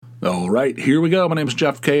All right, here we go. My name is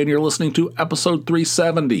Jeff Kay, and you're listening to episode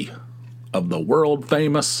 370 of the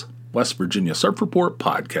world-famous West Virginia Surf Report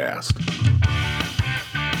podcast.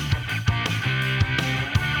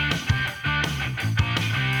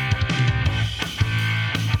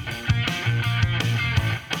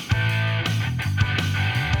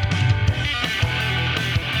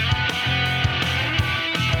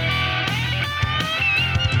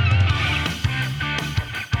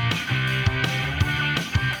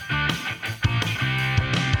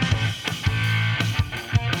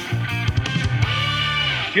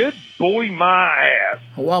 Good boy, my ass.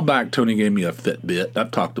 A while back, Tony gave me a Fitbit.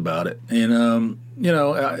 I've talked about it. And,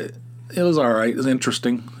 it was all right. It was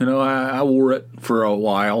interesting. I wore it for a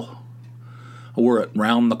while. I wore it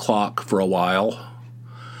round the clock for a while.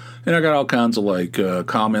 And I got all kinds of,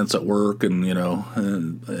 comments at work and, and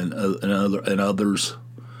others,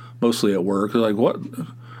 mostly at work. They're like, what?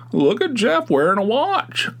 Look at Jeff wearing a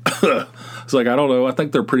watch. It's like, I don't know. I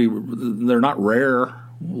think they're not rare.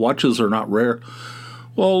 Watches are not rare.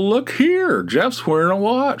 Well, look here, Jeff's wearing a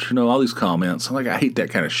watch. All these comments. I hate that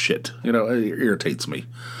kind of shit. It irritates me.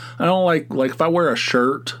 I don't like if I wear a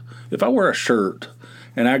shirt and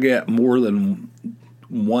I get more than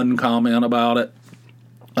one comment about it,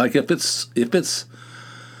 like if it's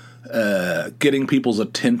getting people's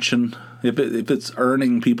attention, if it's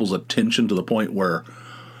earning people's attention to the point where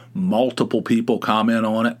multiple people comment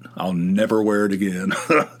on it, I'll never wear it again.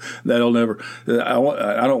 That'll never.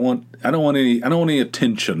 I don't want any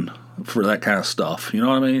attention for that kind of stuff. You know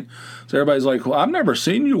what I mean? So everybody's like, "Well, I've never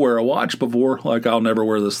seen you wear a watch before." I'll never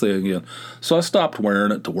wear this thing again. So I stopped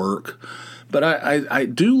wearing it to work. But I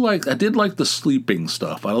did like the sleeping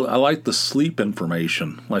stuff. I like the sleep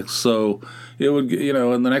information. So it would,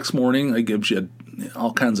 and the next morning it gives you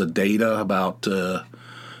all kinds of data about the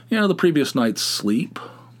previous night's sleep.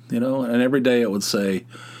 And every day it would say,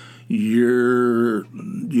 you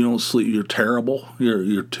don't sleep, you're terrible,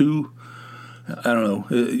 you're too,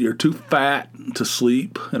 you're too fat to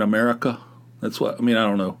sleep in America. That's what, I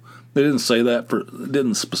don't know. They didn't say that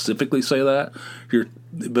didn't specifically say that.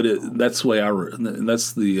 That's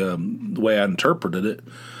the way I interpreted it.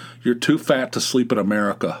 You're too fat to sleep in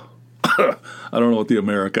America. I don't know what the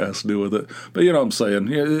America has to do with it, but you know what I'm saying.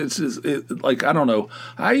 I don't know.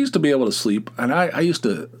 I used to be able to sleep, and I used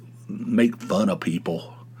to make fun of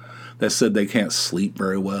people that said they can't sleep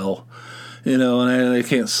very well, and they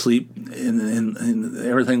can't sleep, and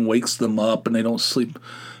everything wakes them up, and they don't sleep.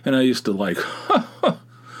 And I used to what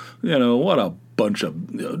a bunch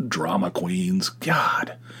of drama queens.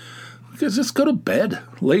 God, just go to bed,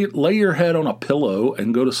 lay your head on a pillow,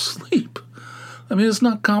 and go to sleep. It's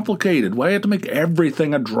not complicated. Why do you have to make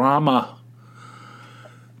everything a drama?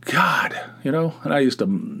 God, and I used to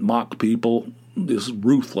mock people just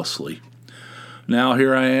ruthlessly. Now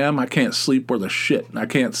here I am. I can't sleep worth a shit. I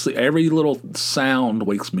can't sleep. Every little sound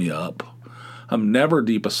wakes me up. I'm never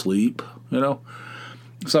deep asleep,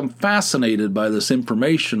 So I'm fascinated by this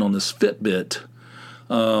information on this Fitbit,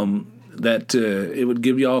 that it would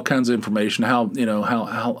give you all kinds of information. How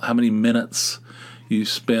many minutes you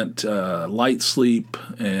spent light sleep,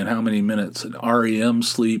 and how many minutes in REM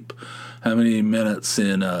sleep, how many minutes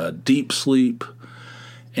in deep sleep,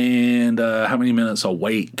 and how many minutes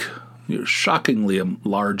awake. You're shockingly a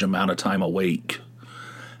large amount of time awake.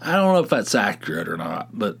 I don't know if that's accurate or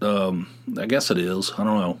not, but I guess it is. I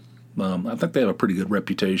don't know. I think they have a pretty good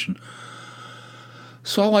reputation.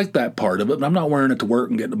 So I like that part of it, but I'm not wearing it to work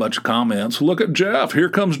and getting a bunch of comments. Look at Jeff. Here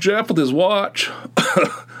comes Jeff with his watch.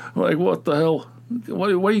 What the hell? What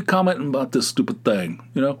are you commenting about this stupid thing?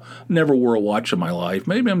 Never wore a watch in my life.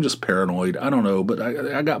 Maybe I'm just paranoid. I don't know, but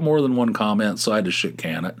I got more than one comment, so I had to shit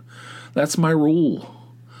can it. That's my rule.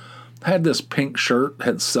 I had this pink shirt,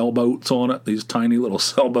 had sailboats on it, these tiny little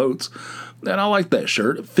sailboats, and I like that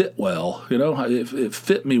shirt. It fit well, it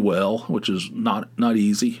fit me well, which is not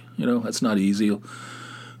easy. That's not easy.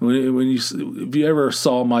 If you ever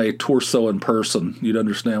saw my torso in person, you'd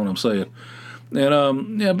understand what I'm saying.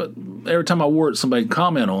 And but every time I wore it, somebody would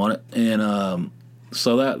comment on it, and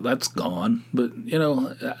so that's gone. But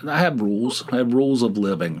I have rules. I have rules of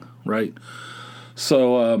living, right?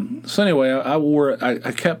 So anyway, I wore it.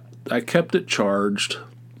 I kept it charged,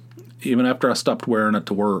 even after I stopped wearing it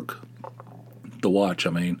to work. The watch,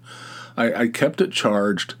 I kept it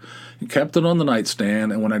charged. Kept it on the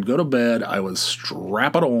nightstand, and when I'd go to bed, I would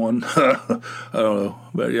strap it on. I don't know,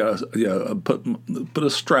 but yeah, put a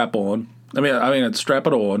strap on. I'd strap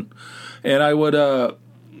it on, and I would,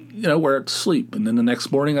 wear it to sleep. And then the next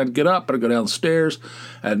morning, I'd get up, I'd go downstairs,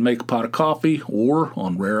 I'd make a pot of coffee, or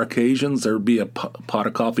on rare occasions, there'd be a pot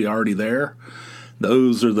of coffee already there.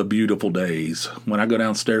 Those are the beautiful days. When I go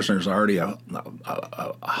downstairs and there's already a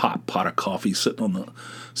hot pot of coffee sitting on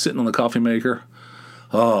the coffee maker.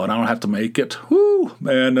 Oh, and I don't have to make it. Whoo,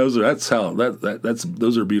 man, those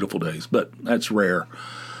are beautiful days, but that's rare.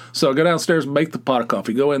 So I go downstairs and make the pot of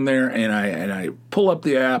coffee, go in there, and I pull up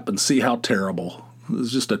the app and see how terrible.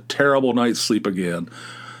 It's just a terrible night's sleep again.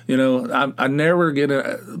 You know, I never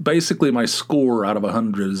get basically my score out of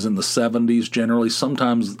 100 is in the 70s generally,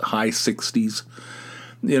 sometimes high 60s,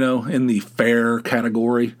 you know, in the fair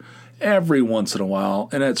category. Every once in a while,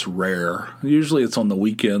 and it's rare. Usually it's on the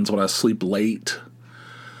weekends when I sleep late.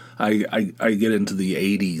 I get into the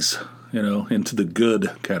 80s, you know, into the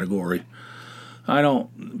good category.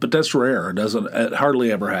 But that's rare. It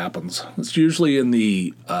hardly ever happens. It's usually in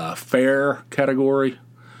the fair category,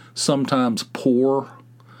 sometimes poor.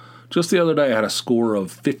 Just the other day I had a score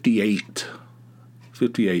of 58.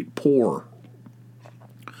 58, poor.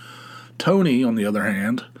 Tony, on the other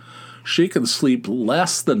hand, she can sleep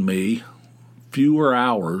less than me, fewer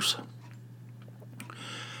hours,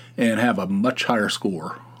 and have a much higher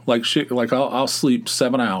score. I'll sleep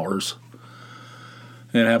 7 hours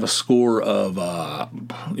and have a score of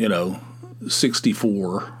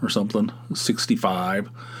 64 or something, 65,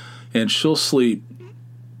 and she'll sleep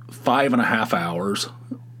 5.5 hours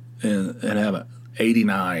and have an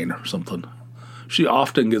 89 or something. She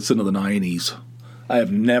often gets into the 90s. I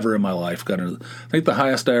have never in my life gotten. I think the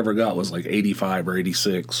highest I ever got was like 85 or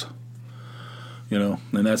 86. You know,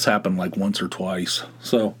 and that's happened like once or twice.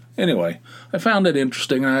 So anyway, I found it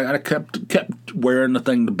interesting. I kept wearing the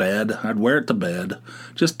thing to bed. I'd wear it to bed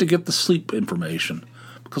just to get the sleep information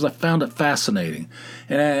because I found it fascinating.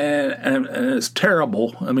 And it's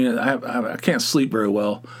terrible. I mean, I can't sleep very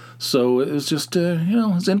well. So it was just,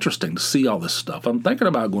 it's interesting to see all this stuff. I'm thinking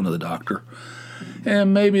about going to the doctor.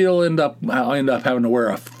 And maybe I'll end up having to wear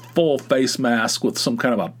a full face mask with some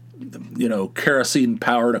kind of a,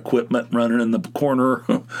 kerosene-powered equipment running in the corner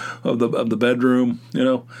of the bedroom. You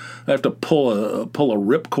know, I have to pull a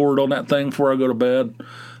ripcord on that thing before I go to bed,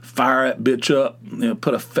 fire that bitch up,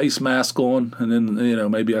 put a face mask on, and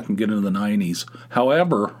then maybe I can get into the 90s.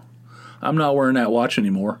 However, I'm not wearing that watch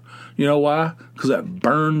anymore. You know why? Because that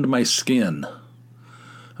burned my skin.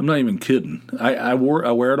 I'm not even kidding. I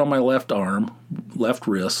wear it on my left arm, left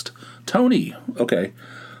wrist. Tony, okay.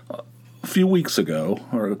 A few weeks ago,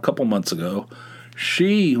 or a couple months ago,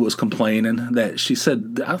 she was complaining that she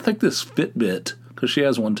said, I think this Fitbit, because she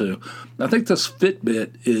has one too, I think this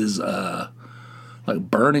Fitbit is like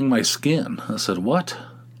burning my skin. I said, what?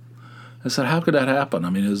 I said, how could that happen?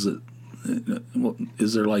 I mean, is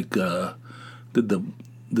there like, did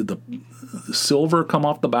the silver come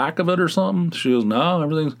off the back of it or something? She goes, no,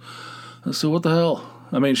 everything's. I said, what the hell?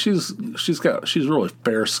 I mean, she's really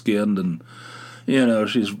fair skinned and,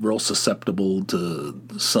 she's real susceptible to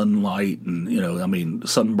sunlight and,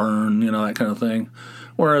 sunburn, that kind of thing.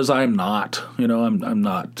 Whereas I'm not, I'm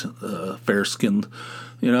not fair skinned.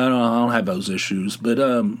 I don't have those issues. But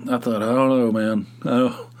I thought, I don't know, man.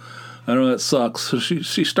 I know that sucks. So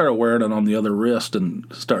she started wearing it on the other wrist and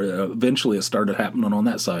eventually it started happening on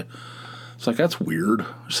that side. It's like, that's weird.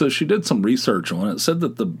 So she did some research on it. It said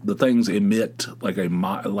that the things emit like a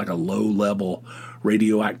low level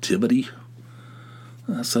radioactivity.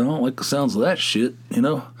 I said, I don't like the sounds of that shit,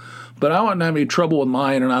 But I wouldn't have any trouble with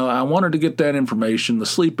mine, and I wanted to get that information, the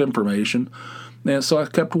sleep information. And so I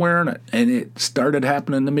kept wearing it, and it started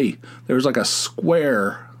happening to me. There was like a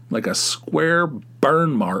square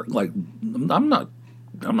burn mark. Like, I'm not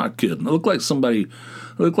kidding. It looked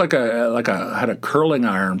like I had a curling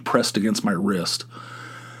iron pressed against my wrist.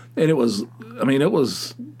 And it was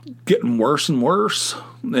getting worse and worse.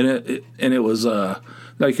 And it was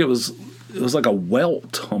like a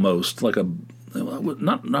welt almost, like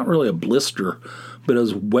not really a blister, but it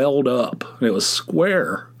was welled up. And it was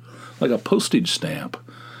square, like a postage stamp.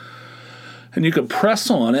 And you could press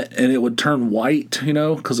on it, and it would turn white,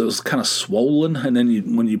 because it was kind of swollen. And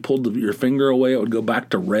then when you pulled your finger away, it would go back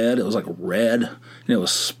to red. It was like red, and it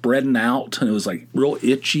was spreading out, and it was like real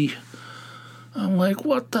itchy. I'm like,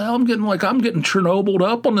 what the hell? I'm getting Chernobyled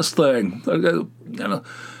up on this thing.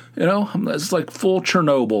 It's like full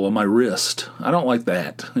Chernobyl on my wrist. I don't like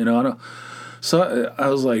that, So I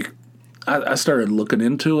was like, I started looking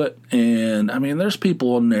into it, and there's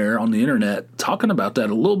people on there on the internet talking about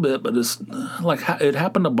that a little bit, but it's like it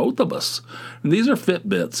happened to both of us. And these are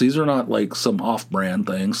Fitbits. These are not like some off-brand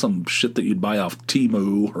thing, some shit that you'd buy off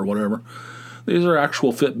Temu or whatever. These are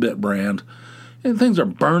actual Fitbit brand, and things are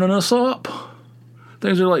burning us up.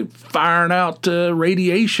 Things are like firing out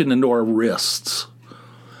radiation into our wrists.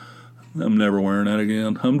 I'm never wearing that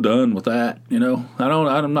again. I'm done with that.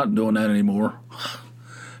 I'm not doing that anymore.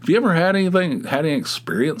 Have you ever had any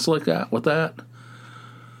experience like that with that?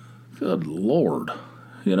 Good Lord.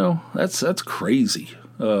 That's crazy.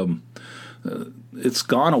 It's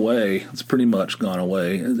gone away. It's pretty much gone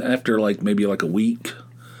away. After maybe a week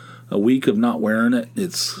of not wearing it,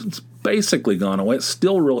 it's basically gone away. It's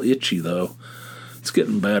still real itchy though. It's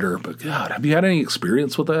getting better, but God, have you had any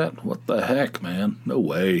experience with that? What the heck, man? No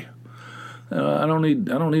way. I don't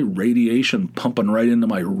need radiation pumping right into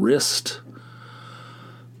my wrist.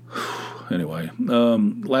 Anyway,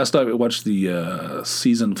 last night we watched the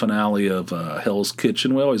season finale of Hell's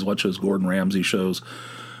Kitchen. We always watch those Gordon Ramsay shows.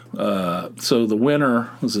 So the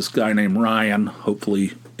winner was this guy named Ryan.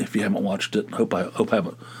 Hopefully, if you haven't watched it, hope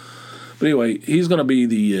haven't. But anyway, he's going to be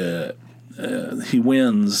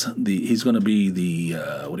he's going to be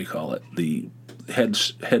the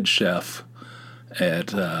head chef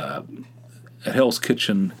at Hell's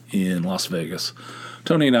Kitchen in Las Vegas.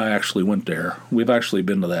 Tony and I actually went there. We've actually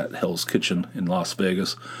been to that Hell's Kitchen in Las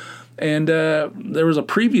Vegas. And there was a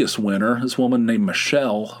previous winner, this woman named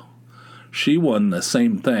Michelle. She won the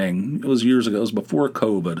same thing. It was years ago. It was before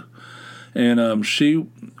COVID. And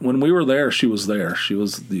when we were there, she was there. She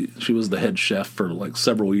was the head chef for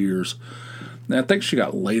several years. And I think she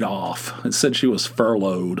got laid off. It said she was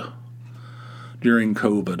furloughed during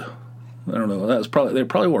COVID. I don't know. They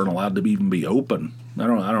probably weren't allowed to even be open. I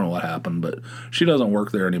don't know what happened, but she doesn't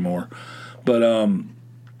work there anymore. But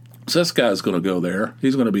so this guy's going to go there.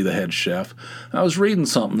 He's going to be the head chef. I was reading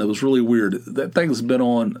something that was really weird. That thing's been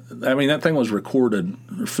on. I mean, that thing was recorded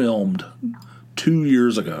or filmed 2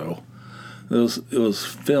 years ago. It was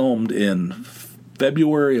filmed in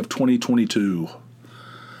February of 2022.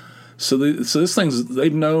 So this thing's,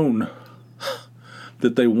 they've known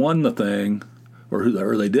that they won the thing, or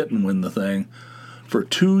they didn't win the thing, for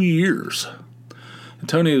 2 years. And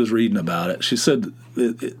Tony was reading about it. She said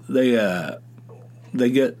he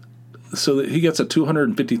gets a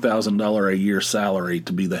 $250,000 a year salary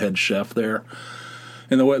to be the head chef there,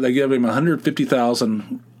 and they give him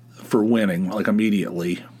 $150,000 for winning,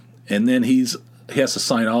 immediately, and then he has to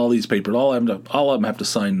sign all these papers. All of them have to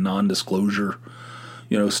sign non-disclosure,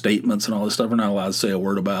 statements and all this stuff. We're not allowed to say a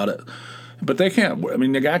word about it. But they can't. I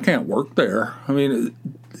mean, the guy can't work there. I mean,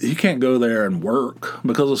 he can't go there and work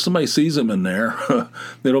because if somebody sees him in there,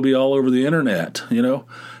 it'll be all over the internet. I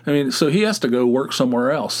mean, so he has to go work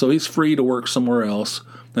somewhere else. So he's free to work somewhere else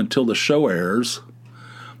until the show airs.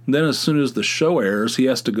 And then, as soon as the show airs, he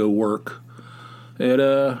has to go work at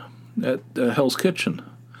Hell's Kitchen.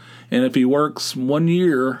 And if he works 1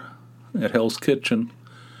 year at Hell's Kitchen,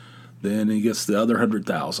 then he gets the other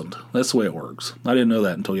 $100,000. That's the way it works. I didn't know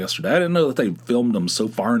that until yesterday. I didn't know that they filmed them so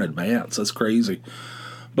far in advance. That's crazy.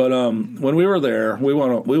 But when we were there, we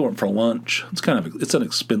went for lunch. It's an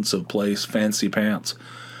expensive place, fancy pants,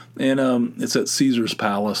 and it's at Caesar's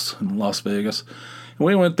Palace in Las Vegas. And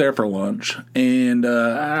we went there for lunch, and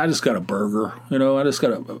I just got a burger. I just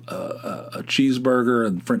got a cheeseburger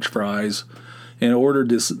and French fries. And ordered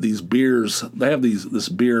these beers. They have this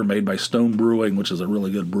beer made by Stone Brewing, which is a really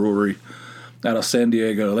good brewery out of San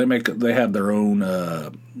Diego. They have their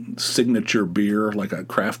own signature beer, like a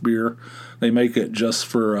craft beer. They make it just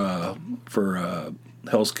for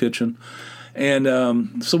Hell's Kitchen.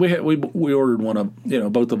 And so we ordered one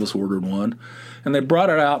both of us ordered one, and they brought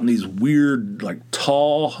it out in these weird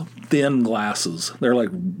tall, thin glasses. They're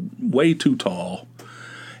way too tall,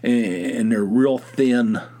 and they're real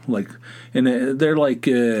thin. And they're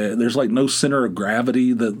there's no center of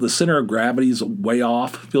gravity. The center of gravity's way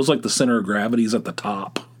off. Feels like the center of gravity's at the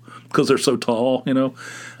top because they're so tall.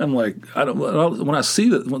 I'm when I see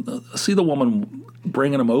the woman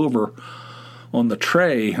bringing them over on the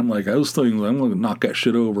tray, I'm like, those things, I'm going to knock that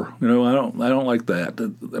shit over. I don't like that.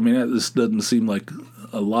 I mean, that just doesn't seem like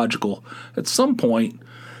a logical. At some point,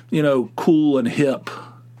 cool and hip,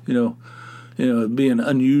 being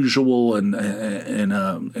unusual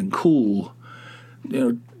and cool,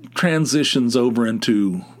 transitions over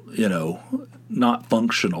into, not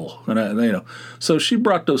functional. And so she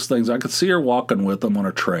brought those things. I could see her walking with them on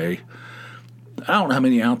a tray. I don't know how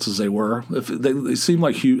many ounces they were. They seemed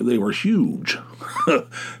like they were huge. I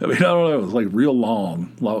mean, I don't know. It was real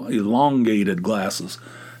long, elongated glasses,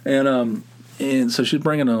 and so she's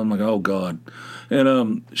bringing them. I'm like, oh God.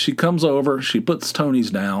 And she comes over. She puts Tony's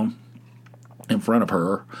down in front of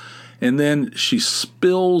her, and then she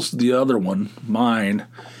spills the other one, mine,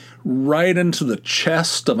 right into the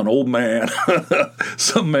chest of an old man.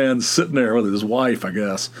 Some man sitting there with his wife, I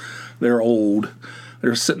guess. They're old.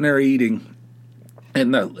 They're sitting there eating,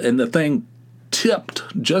 and the thing tipped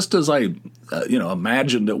just as I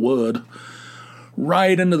imagined it would.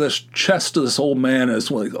 Right into this chest of this old man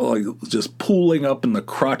is like just pooling up in the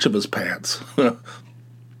crotch of his pants.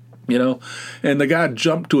 And the guy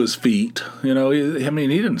jumped to his feet. He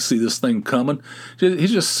didn't see this thing coming.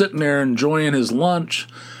 He's just sitting there enjoying his lunch,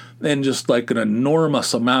 and just like an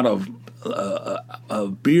enormous amount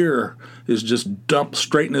of beer is just dumped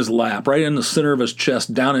straight in his lap, right in the center of his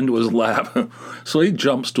chest, down into his lap. So he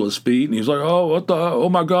jumps to his feet, and he's like, oh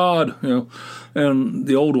my God, And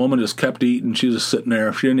the old woman just kept eating. She was just sitting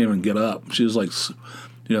there. She didn't even get up. She was like,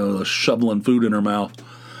 shoveling food in her mouth.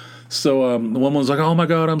 So the woman was like, oh my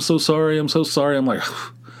God, I'm so sorry. I'm like,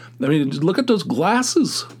 look at those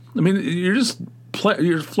glasses.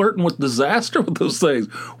 You're flirting with disaster with those things.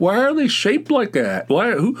 Why are they shaped like that?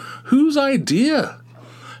 Whose idea?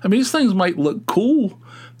 These things might look cool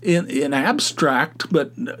in abstract,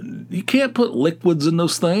 but you can't put liquids in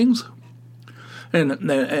those things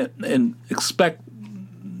and expect,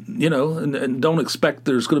 and don't expect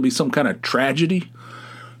there's going to be some kind of tragedy.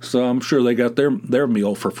 So I'm sure they got their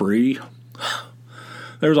meal for free.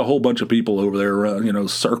 There's a whole bunch of people over there,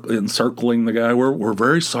 encircling the guy. We're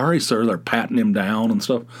very sorry, sir. They're patting him down and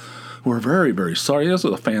stuff. We're very, very sorry. This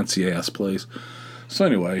is a fancy-ass place. So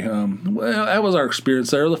anyway, that was our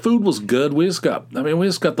experience there. The food was good. We just got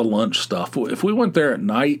the lunch stuff. If we went there at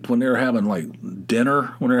night when they were having like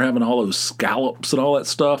dinner, when they were having all those scallops and all that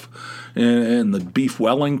stuff, and the beef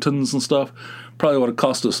Wellingtons and stuff, probably would have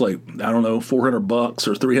cost us like, I don't know, $400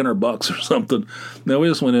 or $300 or something. No, we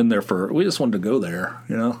just went in there we just wanted to go there,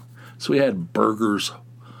 So we had burgers.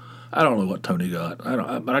 I don't know what Tony got.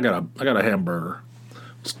 But I got a hamburger.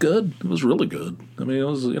 It was good. It was really good. It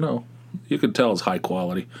was, you could tell it's high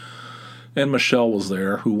quality. And Michelle was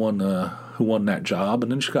there, who won that job,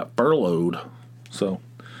 and then she got furloughed. So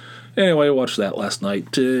anyway, I watched that last night.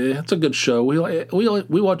 It's a good show. We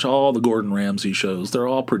watch all the Gordon Ramsay shows. They're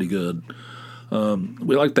all pretty good.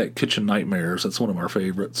 We like that Kitchen Nightmares. That's one of our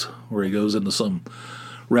favorites, where he goes into some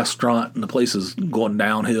restaurant and the place is going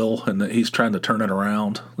downhill and he's trying to turn it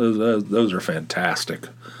around. Those are fantastic.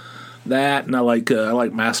 That, and I like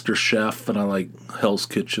Master Chef, and I like Hell's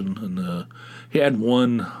Kitchen, and he had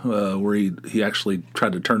one where he actually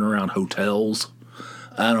tried to turn around hotels.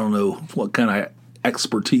 I don't know what kind of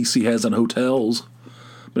expertise he has in hotels,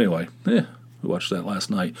 but anyway, we watched that last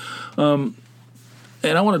night.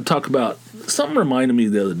 And I want to talk about something reminded me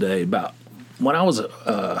the other day about when I was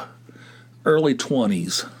early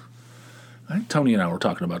 20s. I think Tony and I were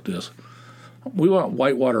talking about this. We went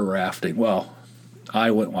whitewater rafting. Well, I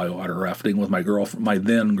went whitewater rafting with my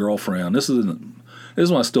then girlfriend. This is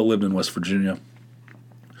when I still lived in West Virginia.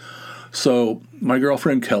 So my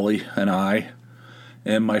girlfriend Kelly and I,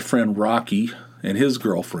 and my friend Rocky and his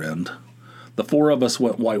girlfriend, the four of us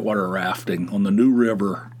went whitewater rafting on the New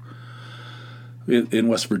River in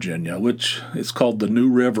West Virginia, which is called the New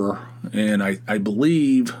River, and I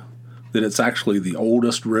believe that it's actually the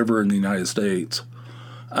oldest river in the United States.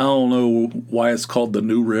 I don't know why it's called the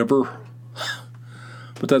New River,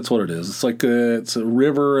 but that's what it is. It's like it's a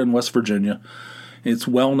river in West Virginia. It's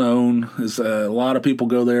well known. A lot of people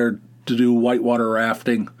go there to do whitewater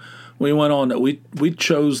rafting. We went on. We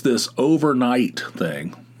chose this overnight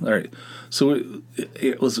thing. All right, so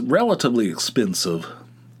it was relatively expensive.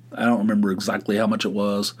 I don't remember exactly how much it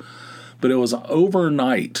was, but it was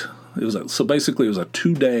overnight. So basically it was a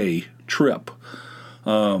 2-day trip.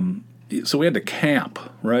 So we had to camp,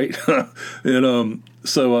 right? And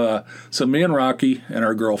so me and Rocky and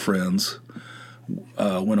our girlfriends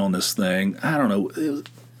went on this thing. I don't know.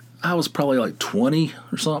 I was probably like 20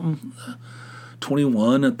 or something,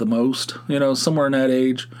 21 at the most. Somewhere in that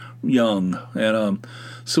age, young. And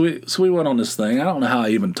so we went on this thing. I don't know how I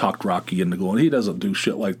even talked Rocky into going. He doesn't do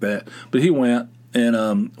shit like that, but he went.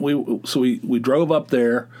 And we drove up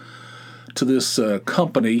there to this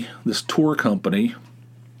company, this tour company.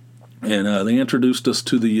 And they introduced us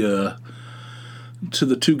to the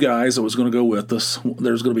two guys that was going to go with us.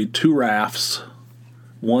 There's going to be 2 rafts.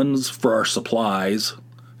 One's for our supplies,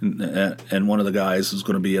 and one of the guys is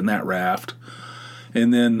going to be in that raft.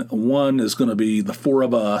 And then one is going to be the 4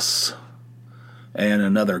 of us and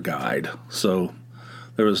another guide. So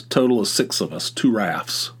there was a total of 6 of us, 2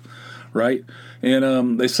 rafts, right?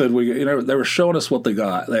 And they said they were showing us what they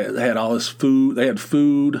got. They had all this food. They had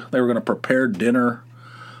food. They were going to prepare dinner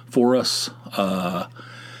for us,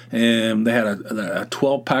 and they had a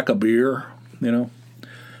 12-pack of beer,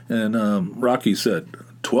 and Rocky said,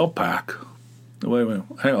 12-pack? Wait a minute,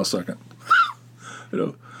 hang on a second.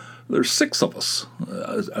 There's 6 of us,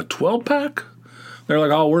 a 12-pack? They're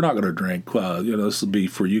like, oh, we're not going to drink, this will be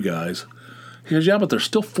for you guys. He goes, yeah, but there's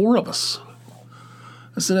still 4 of us.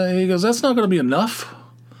 I said, he goes, that's not going to be enough.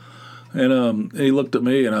 And he looked at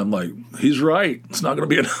me, and I'm like, he's right. It's not going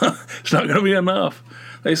to be enough. It's not going to be enough.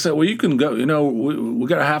 They said, well, you can go. We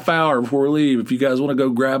got a half hour before we leave. If you guys want to go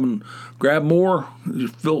grab more, you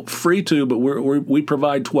feel free to. But we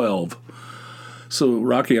provide 12. So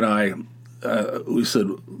Rocky and I, we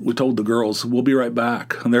told the girls, we'll be right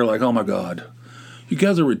back, and they're like, oh my God, you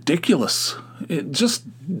guys are ridiculous. Just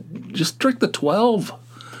drink the 12.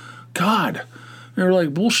 God. And they're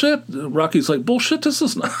like, bullshit. Rocky's like, bullshit, this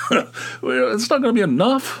is not, it's not going to be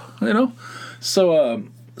enough, So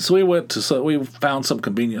we found some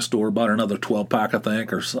convenience store, bought another 12-pack, I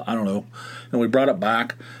think, or I don't know, and we brought it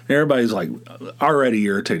back. And everybody's like already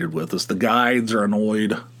irritated with us. The guides are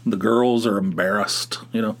annoyed. The girls are embarrassed,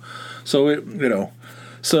 So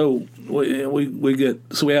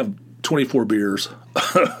we have 24 beers,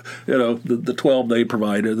 the 12 they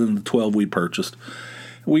provided and the 12 we purchased.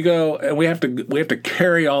 We go and we have to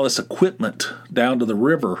carry all this equipment down to the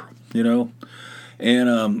river, and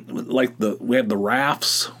we have the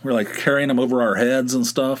rafts. We're like carrying them over our heads and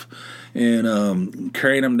stuff, and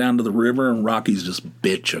carrying them down to the river. And Rocky's just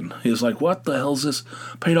bitching. He's like, "What the hell's this?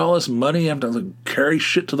 Paid all this money, I have to carry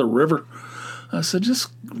shit to the river." I said,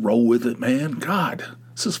 "Just roll with it, man. God,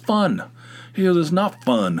 this is fun." He goes, "It's not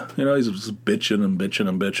fun." He's just bitching and bitching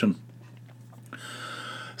and bitching.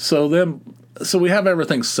 So we have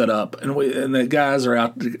everything set up, and the guys are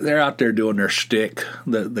out. They're out there doing their shtick.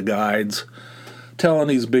 The guides telling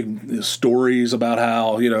these big stories about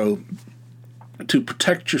how to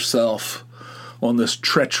protect yourself on this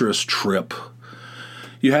treacherous trip.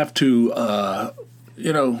 You have to,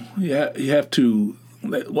 you have to.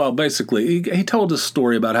 Well, basically, he told this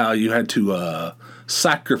story about how you had to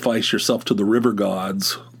sacrifice yourself to the river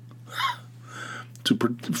gods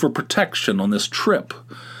for protection on this trip.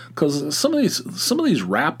 Because some of these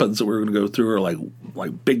rapids that we're going to go through are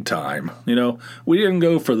like big time. We didn't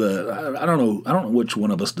go for the. I don't know which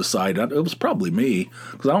one of us decided. It was probably me,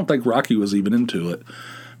 because I don't think Rocky was even into it.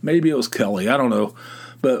 Maybe it was Kelly. I don't know.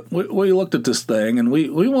 But we looked at this thing, and we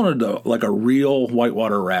wanted like a real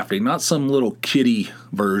whitewater rafting, not some little kiddie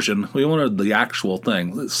version. We wanted the actual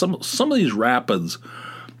thing. Some of these rapids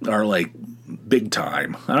are like big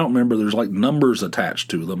time. I don't remember. There's like numbers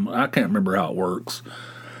attached to them. I can't remember how it works.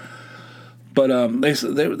 But they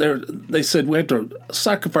said we had to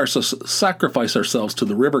sacrifice ourselves to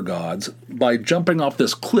the river gods by jumping off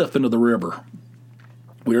this cliff into the river.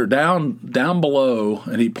 We were down below,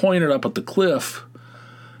 and he pointed up at the cliff,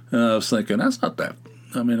 and I was thinking, that's not that.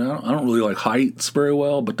 I mean, I don't really like heights very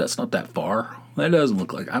well, but that's not that far. That doesn't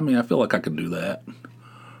look like. I mean, I feel like I could do that,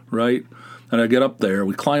 right? And I get up there.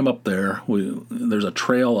 We climb up there. There's a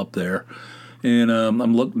trail up there, and I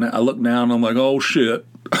look down, and I'm like, oh shit.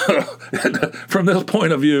 From this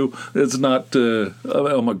point of view, it's not.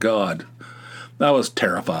 Oh my God, I was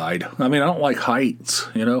terrified. I mean, I don't like heights,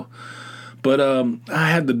 but I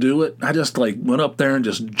had to do it. I just went up there and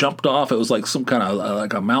just jumped off. It was like some kind of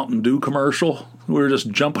like a Mountain Dew commercial. We were just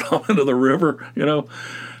jumping off into the river, and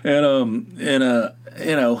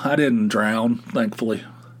I didn't drown, thankfully.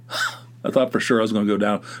 I thought for sure I was going to go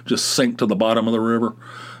down, just sink to the bottom of the river.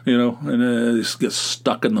 And just get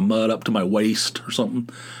stuck in the mud up to my waist or something,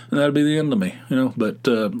 and that'd be the end of me, But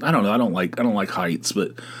I don't know. I don't like heights,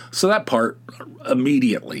 but so that part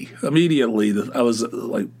immediately, I was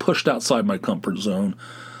like pushed outside my comfort zone,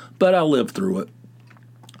 but I lived through it.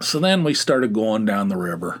 So then we started going down the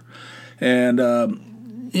river, and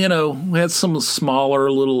we had some smaller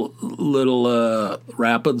little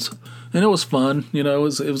rapids, and it was fun. It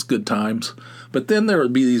was good times. But then there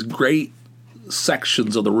would be these great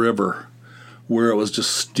sections of the river where it was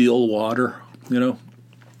just still water,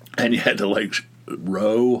 and you had to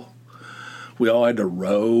row. We all had to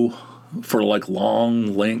row for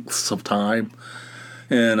long lengths of time,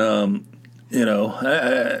 and I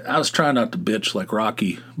was trying not to bitch like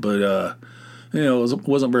Rocky, but it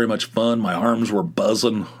wasn't very much fun. My arms were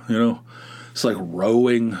buzzing, It's like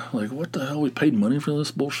rowing. Like, what the hell? We paid money for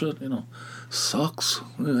this bullshit, Sucks.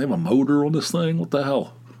 They have a motor on this thing. What the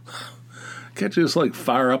hell? Can't you just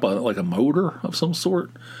fire up a motor of some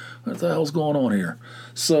sort? What the hell's going on here?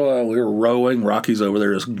 So we were rowing. Rocky's over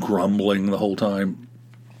there just grumbling the whole time.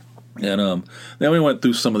 And then we went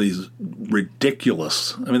through some of these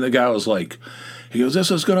ridiculous. I mean, the guy was like, he goes,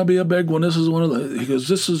 "This is going to be a big one. This is one of the." He goes,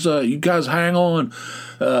 "This is you guys hang on.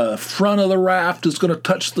 Front of the raft is going to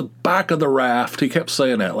touch the back of the raft." He kept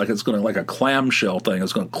saying that like it's going to like a clamshell thing.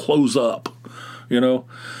 It's going to close up.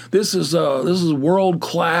 This is world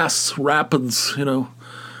class rapids.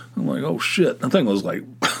 I'm like, oh shit. The thing was like,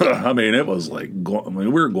 I mean, it was like, we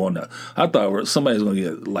were going to, I thought somebody's going to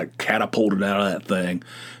get like catapulted out of that thing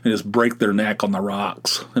and just break their neck on the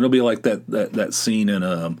rocks. It'll be like that scene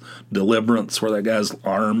in Deliverance where that guy's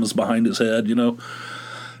arms behind his head, you know?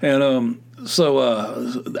 And so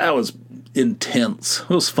that was intense. It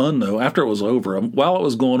was fun though. After it was over, while it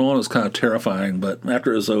was going on, it was kind of terrifying, but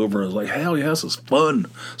after it was over, I was like, hell yeah, this is fun.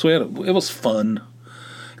 So it was fun.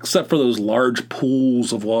 Except for those large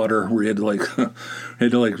pools of water where you had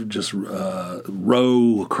to just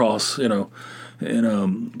row across, you know,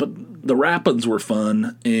 and but the rapids were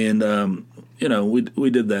fun, and you know, we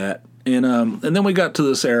did that, and then we got to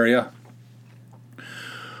this area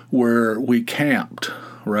where we camped,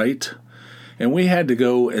 right, and we had to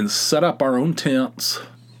go and set up our own tents,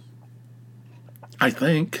 I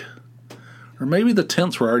think, or maybe the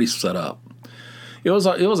tents were already set up. It was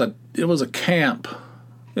a camp.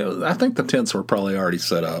 I think the tents were probably already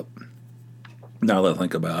set up. Now that I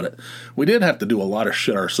think about it, we did have to do a lot of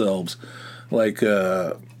shit ourselves. Like,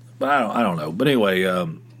 but I don't know. But anyway,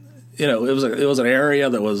 you know, it was an area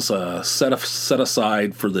that was set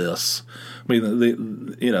aside for this. I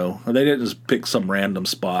mean, you know, they didn't just pick some random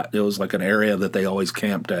spot. It was like an area that they always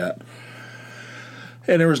camped at.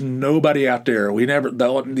 And there was nobody out there.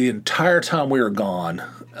 The entire time we were gone,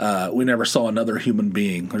 we never saw another human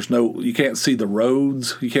being. You can't see the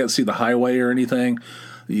roads, you can't see the highway or anything.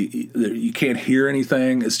 You can't hear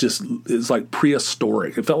anything. It's like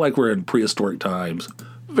prehistoric. It felt like we're in prehistoric times.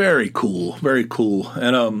 Very cool, very cool.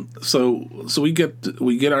 And so we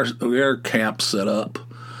get our camp set up,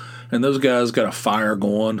 and those guys got a fire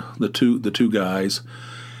going. The two guys,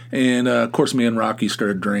 and of course, me and Rocky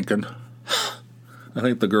started drinking. I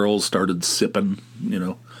think the girls started sipping, you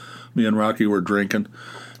know. Me and Rocky were drinking.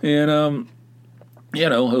 And, you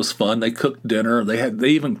know, it was fun. They cooked dinner. They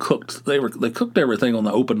cooked everything on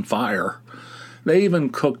the open fire. They even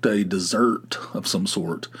cooked a dessert of some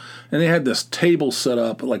sort. And they had this table set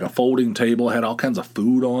up, like a folding table, had all kinds of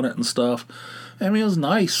food on it and stuff. I mean, it was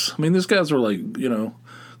nice. I mean, these guys were like, you know,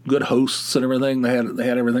 good hosts and everything. They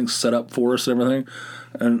had everything set up for us and everything.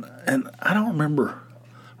 And I don't remember.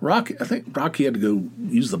 I think Rocky had to go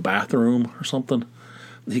use the bathroom or something.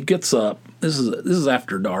 He gets up. This is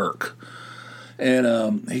after dark,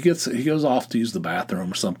 and he goes off to use the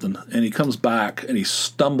bathroom or something. And he comes back and he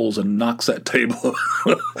stumbles and knocks that table.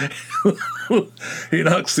 He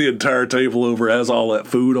knocks the entire table over. Has all that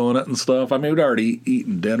food on it and stuff. I mean, we'd already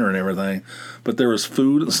eaten dinner and everything, but there was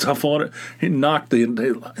food and stuff on it. He knocked he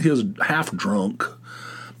was half drunk.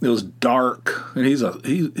 It was dark, and he's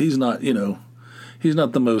not, you know. He's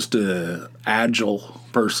not the most agile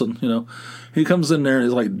person, you know. He comes in there and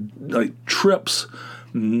he's like trips,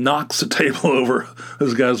 knocks the table over.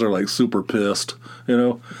 Those guys are like super pissed, you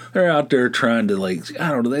know. They're out there trying to like, I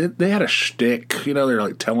don't know. They had a shtick, you know. They're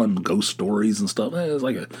like telling ghost stories and stuff. It was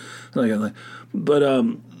but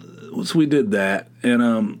so we did that,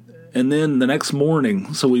 and then the next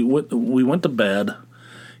morning, so we went to bed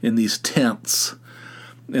in these tents,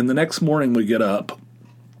 and the next morning we get up.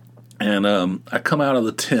 And I come out of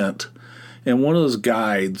the tent, and one of those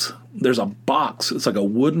guides, there's a box. It's like a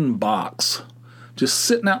wooden box, just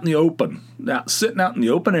sitting out in the open,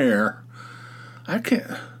 air. I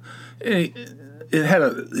can't.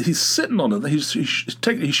 He's sitting on it.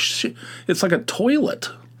 It's like a toilet.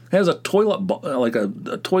 It has a toilet, like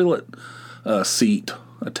a toilet seat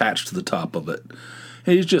attached to the top of it.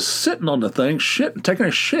 And he's just sitting on the thing, taking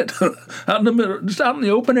a shit out in the middle, just out in the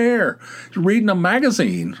open air, reading a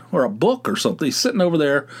magazine or a book or something. He's sitting over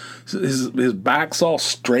there, his back's all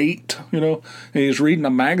straight, you know, and he's reading a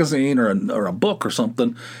magazine or a book or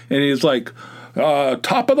something, and he's like,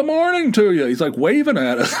 top of the morning to you. He's like waving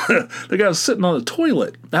at us. The guy's sitting on the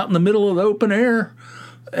toilet out in the middle of the open air.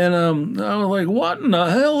 And I was like, what in the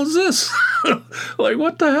hell is this? Like,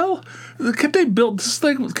 what the hell? Can they build this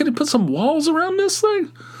thing? Can they put some walls around this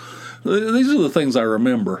thing? These are the things I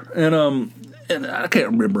remember. And I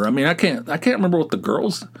can't remember. I mean, I can't remember what did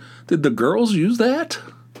the girls use that?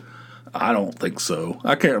 I don't think so.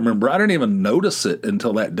 I can't remember. I didn't even notice it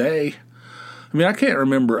until that day. I mean, I can't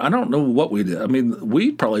remember. I don't know what we did. I mean,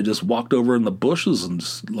 we probably just walked over in the bushes and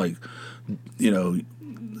just, like, you know,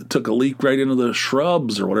 took a leak right into the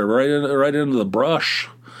shrubs or whatever, right into the brush.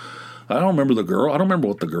 I don't remember I don't remember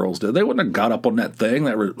what the girls did. They wouldn't have got up on that thing,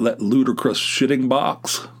 that ludicrous shitting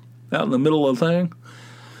box out in the middle of the thing.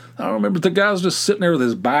 I don't remember. The guy was just sitting there with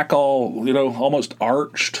his back all, you know, almost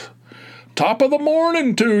arched. Top of the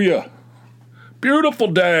morning to you. Beautiful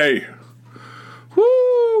day.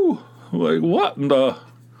 Woo! Like, what in the...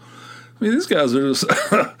 I mean, these guys are just,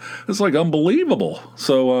 it's like unbelievable.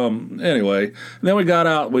 So, anyway, and then we got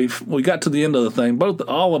out, we got to the end of the thing.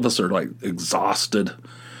 All of us are like exhausted.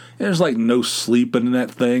 There's like no sleeping in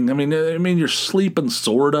that thing. I mean, you're sleeping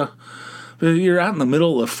sorta. You're out in the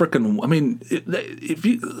middle of frickin',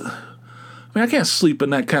 I can't sleep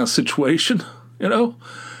in that kind of situation, you know?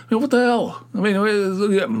 I mean, what the hell? I mean,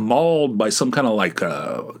 we get mauled by some kind of like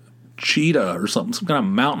cheetah or something, some kind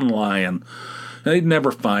of mountain lion. They'd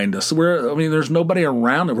never find us. There's nobody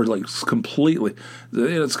around. We're like completely,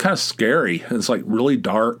 it's kind of scary. It's like really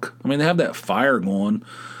dark. I mean, they have that fire going,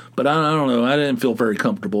 but I don't know. I didn't feel very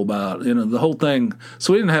comfortable about, the whole thing.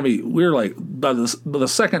 So we didn't have we were like, by the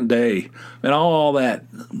second day, and all that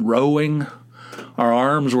rowing, our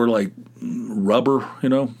arms were like rubber,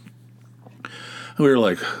 We were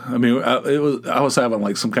like, I was having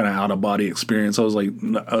like some kind of out of body experience. I was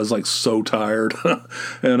like so tired,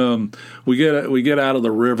 and we get out of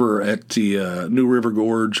the river at the New River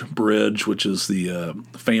Gorge Bridge, which is the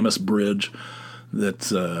famous bridge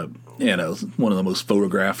that's one of the most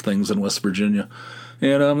photographed things in West Virginia,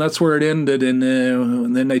 and that's where it ended. And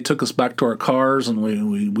then they took us back to our cars, and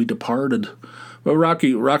we departed. Well,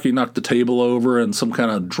 Rocky knocked the table over in some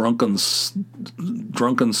kind of drunken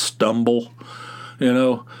stumble. And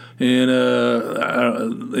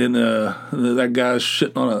that guy's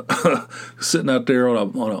sitting out there on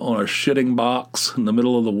a shitting box in the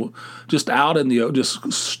middle of just out in the,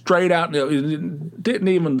 just straight out. He didn't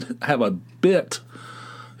even have a bit.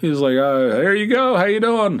 He was like, "There you go. How you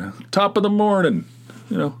doing? Top of the morning,"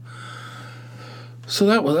 So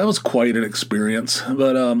that was quite an experience,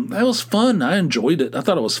 but that was fun. I enjoyed it. I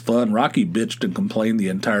thought it was fun. Rocky bitched and complained the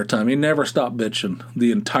entire time. He never stopped bitching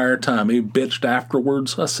the entire time. He bitched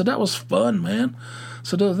afterwards. I said, that was fun, man.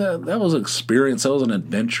 So that was an experience. That was an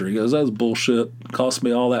adventure. He goes, that was bullshit. It cost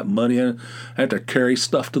me all that money. I had to carry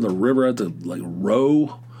stuff to the river. I had to like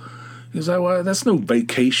row. He's like, well, that's no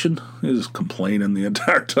vacation. He was complaining the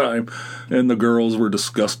entire time, and the girls were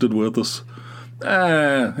disgusted with us.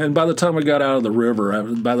 And by the time we got out of the river,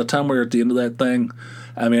 by the time we were at the end of that thing,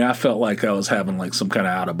 I felt like I was having like some kind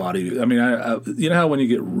of out of body. I you know how when you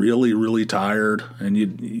get really, really tired and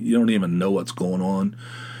you don't even know what's going on,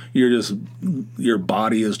 your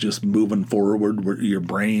body is just moving forward, where your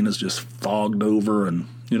brain is just fogged over, and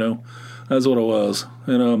that's what it was.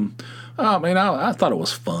 And I thought it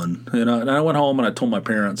was fun. And I went home and I told my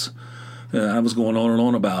parents. I was going on and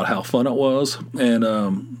on about how fun it was,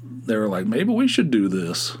 and they were like, maybe we should do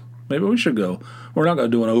this. Maybe we should go. We're not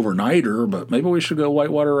going to do an overnighter, but maybe we should go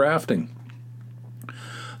whitewater rafting.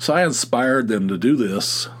 So I inspired them to do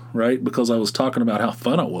this, right? Because I was talking about how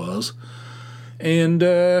fun it was. And,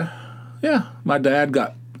 my dad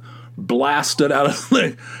got blasted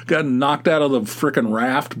got knocked out of the frickin'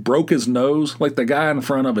 raft, broke his nose, like the guy in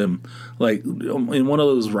front of him, like in one of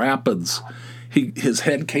those rapids. His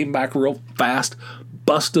head came back real fast,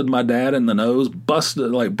 busted my dad in the nose,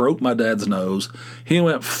 broke my dad's nose. He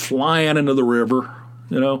went flying into the river,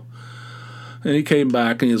 and he came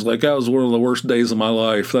back and he was like, that was one of the worst days of my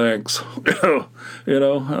life, thanks. I'm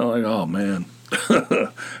like, oh man.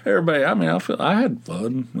 Everybody, I had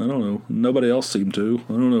fun. I don't know. Nobody else seemed to.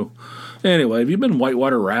 I don't know. Anyway, have you been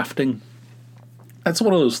whitewater rafting? That's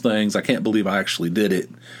one of those things. I can't believe I actually did it.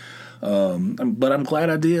 But I'm glad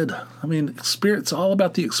I did. It's all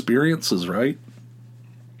about the experiences, right?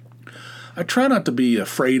 I try not to be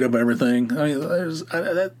afraid of everything. I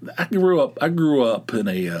grew up in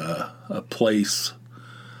a place,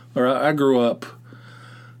 or I grew up.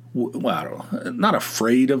 Well, I don't know, not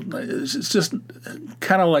afraid of. It's just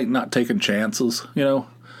kind of like not taking chances.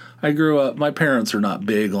 I grew up. My parents are not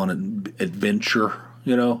big on adventure.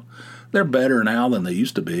 They're better now than they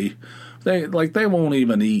used to be. They won't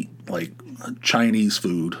even eat like Chinese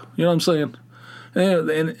food. You know what I'm saying? And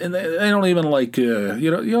they don't even like,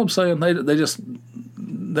 you know what I'm saying?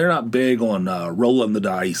 They're not big on rolling the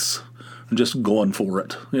dice and just going for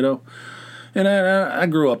it, And I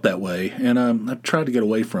grew up that way, and I've tried to get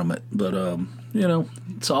away from it. But,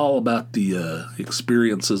 it's all about the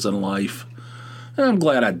experiences in life. And I'm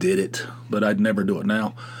glad I did it, but I'd never do it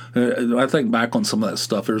now. I think back on some of that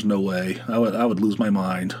stuff, there's no way. I would lose my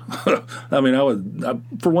mind.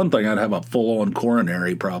 For one thing, I'd have a full-on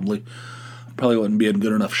coronary probably. Probably wouldn't be in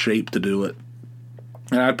good enough shape to do it.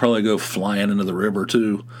 And I'd probably go flying into the river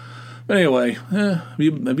too. But anyway, have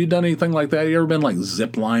you done anything like that? You ever been like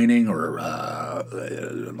zip lining or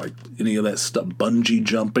like any of that stuff, bungee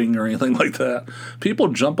jumping or anything like that? People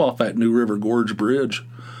jump off that New River Gorge Bridge.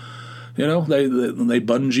 They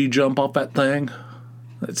bungee jump off that thing.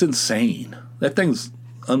 It's insane. That thing's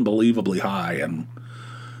unbelievably high, and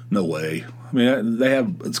no way. I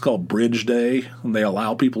mean, it's called Bridge Day, and they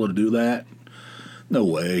allow people to do that. No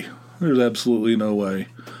way. There's absolutely no way.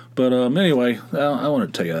 But anyway, I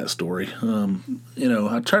want to tell you that story.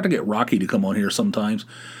 I tried to get Rocky to come on here sometimes.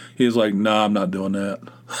 He's like, "Nah, I'm not doing that.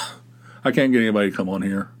 I can't get anybody to come on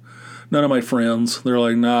here. None of my friends." They're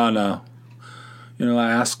like, "Nah."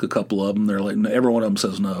 I asked a couple of them. They're like, every one of them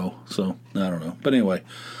says no. So I don't know. But anyway,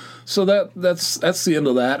 so that's the end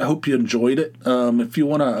of that. I hope you enjoyed it. If you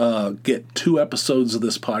want to get 2 episodes of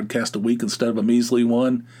this podcast a week instead of a measly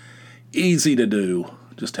one, easy to do.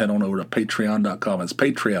 Just head on over to patreon.com. It's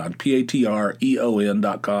Patreon,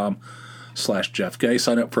 patreon.com/Jeff Gay.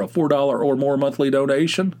 Sign up for a $4 or more monthly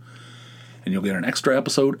donation, and you'll get an extra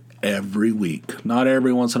episode every week. Not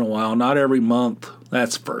every once in a while, not every month.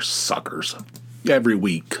 That's for suckers. Every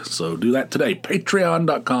week. So do that today.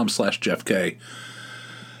 Patreon.com/Jeff K.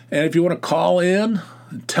 And if you want to call in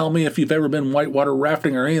and tell me if you've ever been whitewater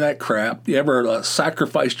rafting or any of that crap, you ever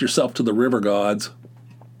sacrificed yourself to the river gods,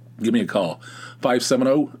 give me a call.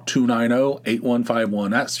 570-290-8151.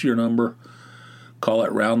 That's your number. Call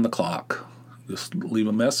it round the clock. Just leave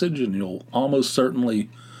a message and you'll almost certainly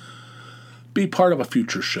be part of a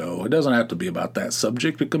future show. It doesn't have to be about that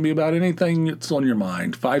subject. It can be about anything that's on your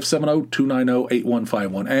mind.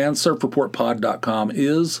 570-290-8151. And surfreportpod.com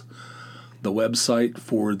is the website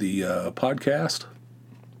for the podcast.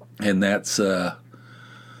 And that's where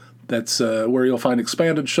you'll find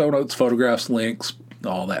expanded show notes, photographs, links,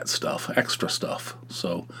 all that stuff, extra stuff.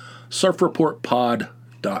 So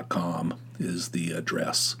surfreportpod.com is the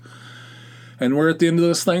address. And we're at the end of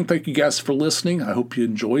this thing. Thank you guys for listening. I hope you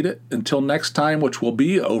enjoyed it. Until next time, which will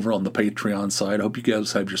be over on the Patreon side, I hope you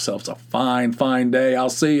guys have yourselves a fine, fine day.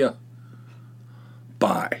 I'll see you.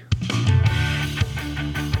 Bye.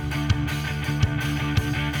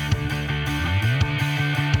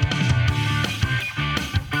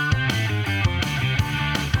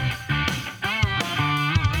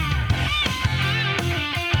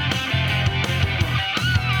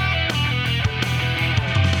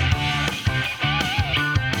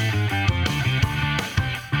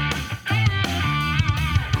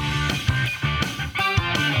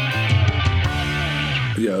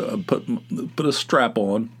 Put a strap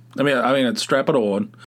on. I mean, strap it on.